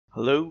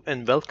Hello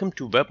and welcome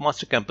to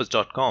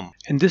webmastercampus.com.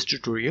 In this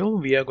tutorial,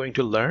 we are going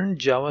to learn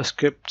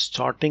JavaScript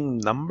sorting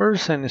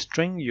numbers and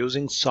string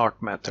using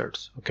sort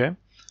methods. Okay,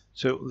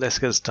 so let's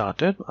get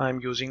started.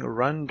 I'm using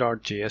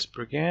run.js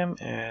program,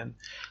 and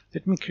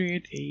let me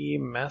create a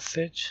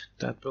message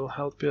that will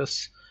help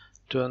us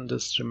to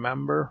just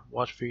remember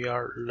what we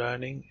are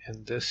learning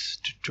in this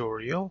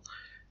tutorial.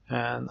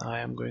 And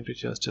I am going to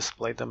just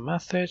display the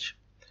message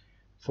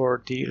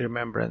for the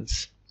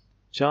remembrance.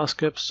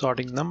 JavaScript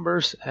sorting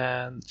numbers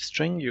and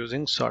string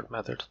using sort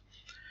methods.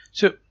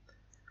 So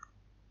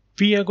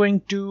we are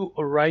going to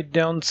write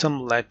down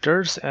some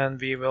letters and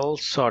we will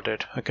sort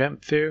it. Okay,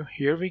 so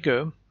here we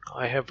go.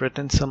 I have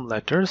written some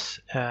letters,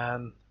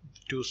 and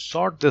to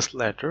sort this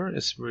letter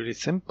is really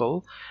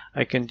simple.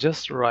 I can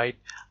just write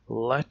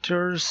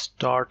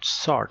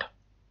letters.sort.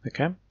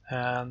 Okay,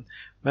 and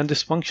when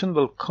this function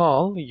will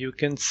call, you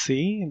can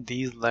see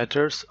these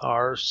letters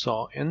are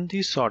in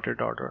the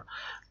sorted order.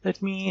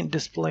 Let me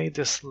display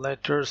this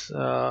letters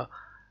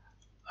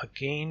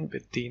again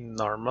with the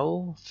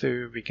normal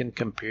so we can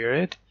compare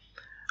it.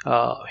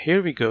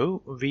 Here we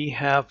go. We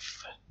have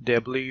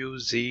W,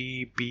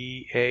 Z,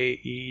 B, A,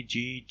 E,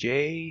 G,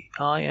 J,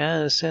 I,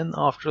 S, and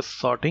after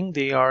sorting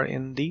they are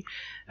in the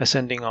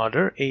ascending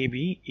order A,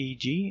 B, E,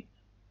 G,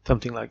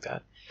 something like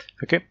that.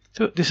 Okay,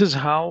 so this is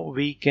how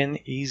we can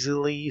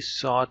easily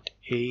sort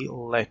a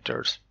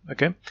letters.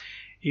 Okay,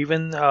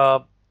 even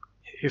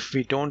if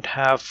we don't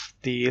have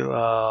the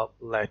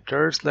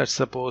letters, let's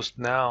suppose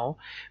now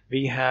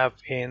we have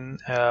in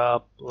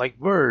like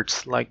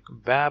words like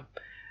web,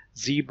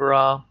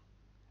 zebra,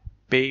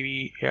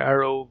 baby,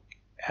 arrow,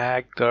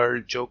 egg,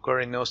 girl, joker,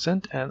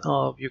 innocent, and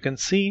you can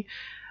see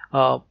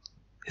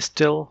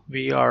still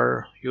we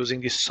are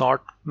using the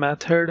sort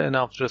method, and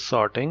after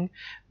sorting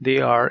they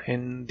are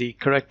in the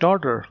correct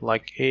order,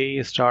 like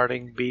A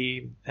starting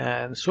B,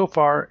 and so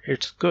far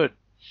it's good.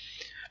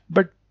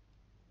 But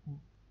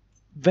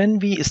when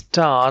we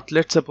start,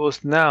 let's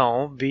suppose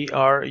now we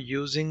are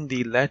using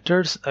the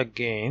letters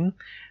again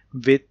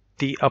with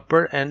the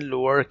upper and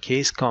lower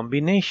case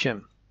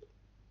combination.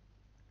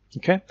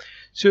 Okay,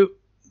 so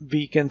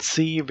we can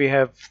see we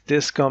have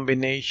this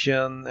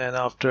combination, and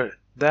after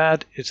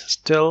that it's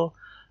still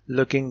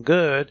looking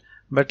good.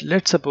 But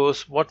let's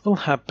suppose what will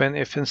happen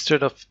if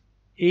instead of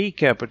A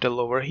capital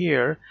over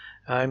here,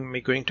 I'm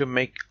going to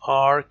make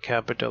R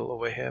capital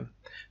over here.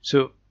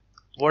 So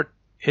what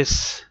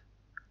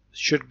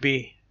should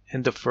be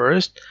in the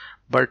first,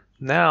 but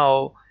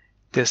now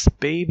this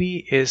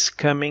baby is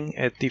coming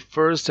at the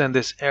first and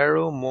this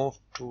arrow moved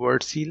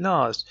towards the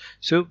last.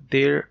 So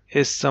there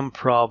is some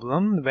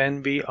problem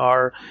when we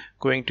are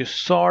going to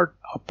sort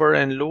upper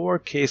and lower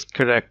case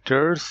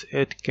characters.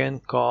 It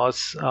can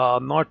cause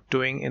not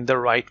doing in the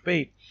right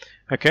way.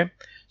 Okay,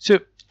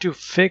 so to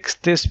fix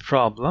this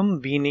problem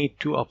we need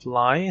to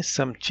apply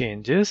some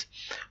changes.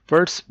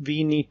 First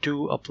we need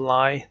to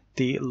apply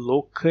the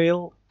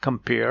local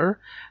compare.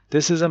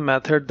 This is a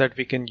method that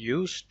we can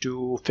use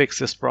to fix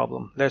this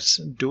problem. Let's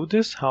do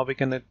this. How we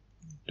can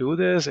do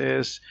this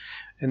is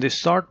in the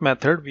sort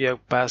method we are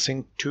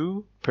passing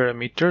two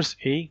parameters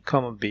A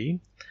comma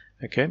B.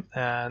 Okay,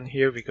 and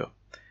here we go.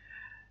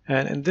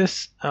 And in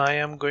this I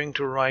am going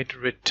to write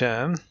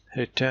return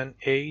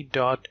A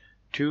dot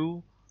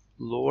to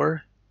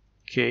lower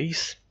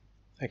case.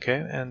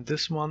 Okay, and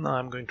this one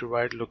I'm going to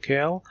write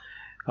locale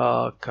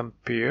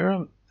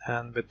compare,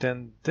 and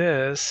within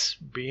this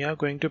we are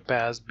going to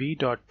pass b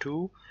dot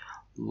to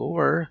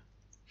lower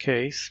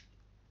case.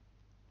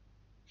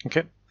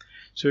 Okay,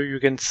 so you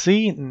can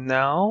see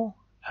now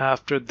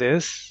after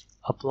this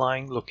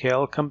applying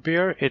locale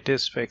compare, it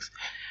is fixed.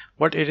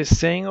 What it is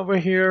saying over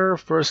here,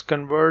 first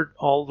convert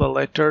all the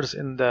letters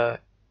in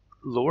the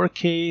lower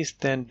case,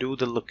 then do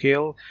the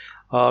locale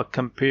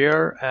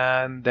compare,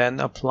 and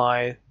then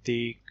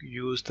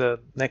use the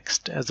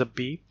next as a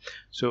B.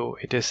 So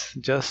it is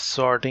just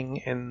sorting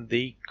in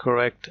the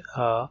correct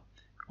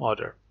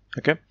order.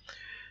 Okay,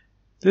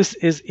 this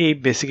is a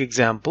basic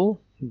example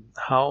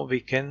how we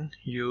can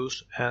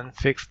use and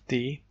fix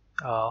the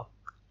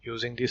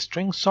using the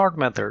string sort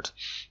methods.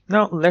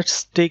 Now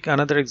let's take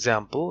another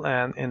example,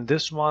 and in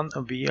this one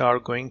we are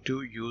going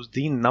to use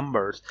the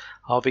numbers,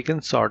 how we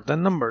can sort the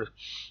numbers.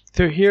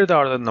 So here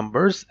are the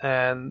numbers,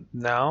 and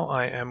now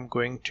I am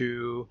going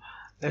to,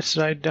 let's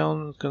write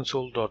down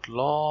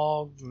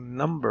console.log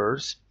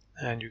numbers,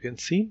 and you can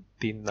see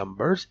the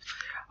numbers.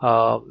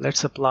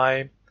 Let's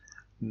apply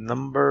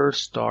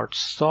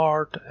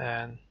numbers.sort,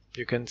 and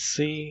you can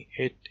see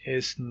it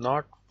is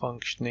not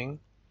functioning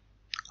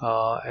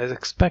as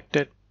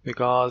expected,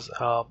 because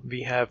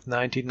we have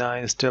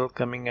 99 still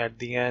coming at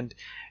the end.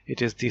 It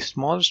is the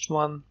smallest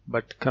one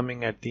but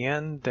coming at the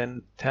end,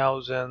 then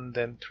 1000,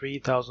 then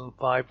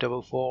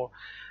 3544.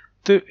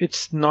 So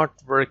it's not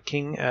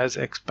working as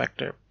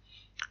expected.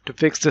 To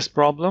fix this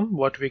problem,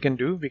 what we can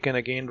do, we can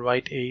again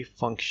write a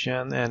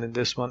function, and in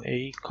this one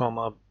A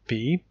comma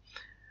B,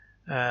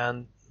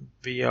 and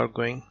we are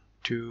going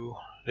to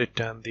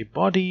return the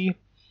body.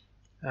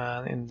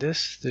 And in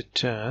this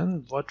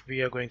return, what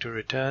we are going to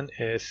return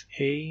is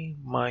A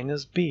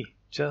minus B.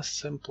 just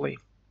simply.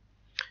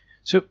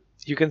 So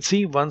you can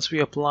see once we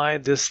apply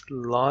this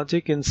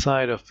logic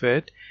inside of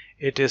it,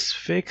 it is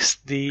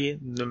fixed the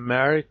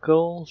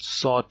numerical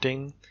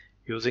sorting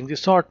using the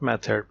sort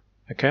method.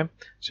 Okay,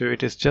 so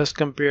it is just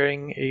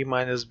comparing a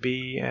minus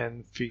b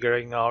and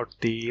figuring out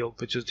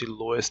which is the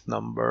lowest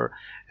number,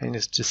 and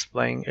it's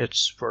displaying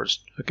its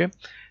first. Okay,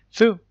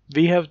 so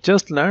we have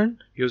just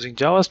learned using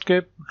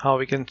JavaScript how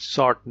we can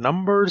sort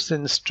numbers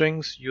and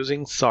strings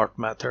using sort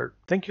method.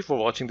 Thank you for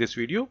watching this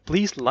video.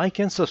 Please like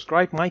and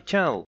subscribe my channel.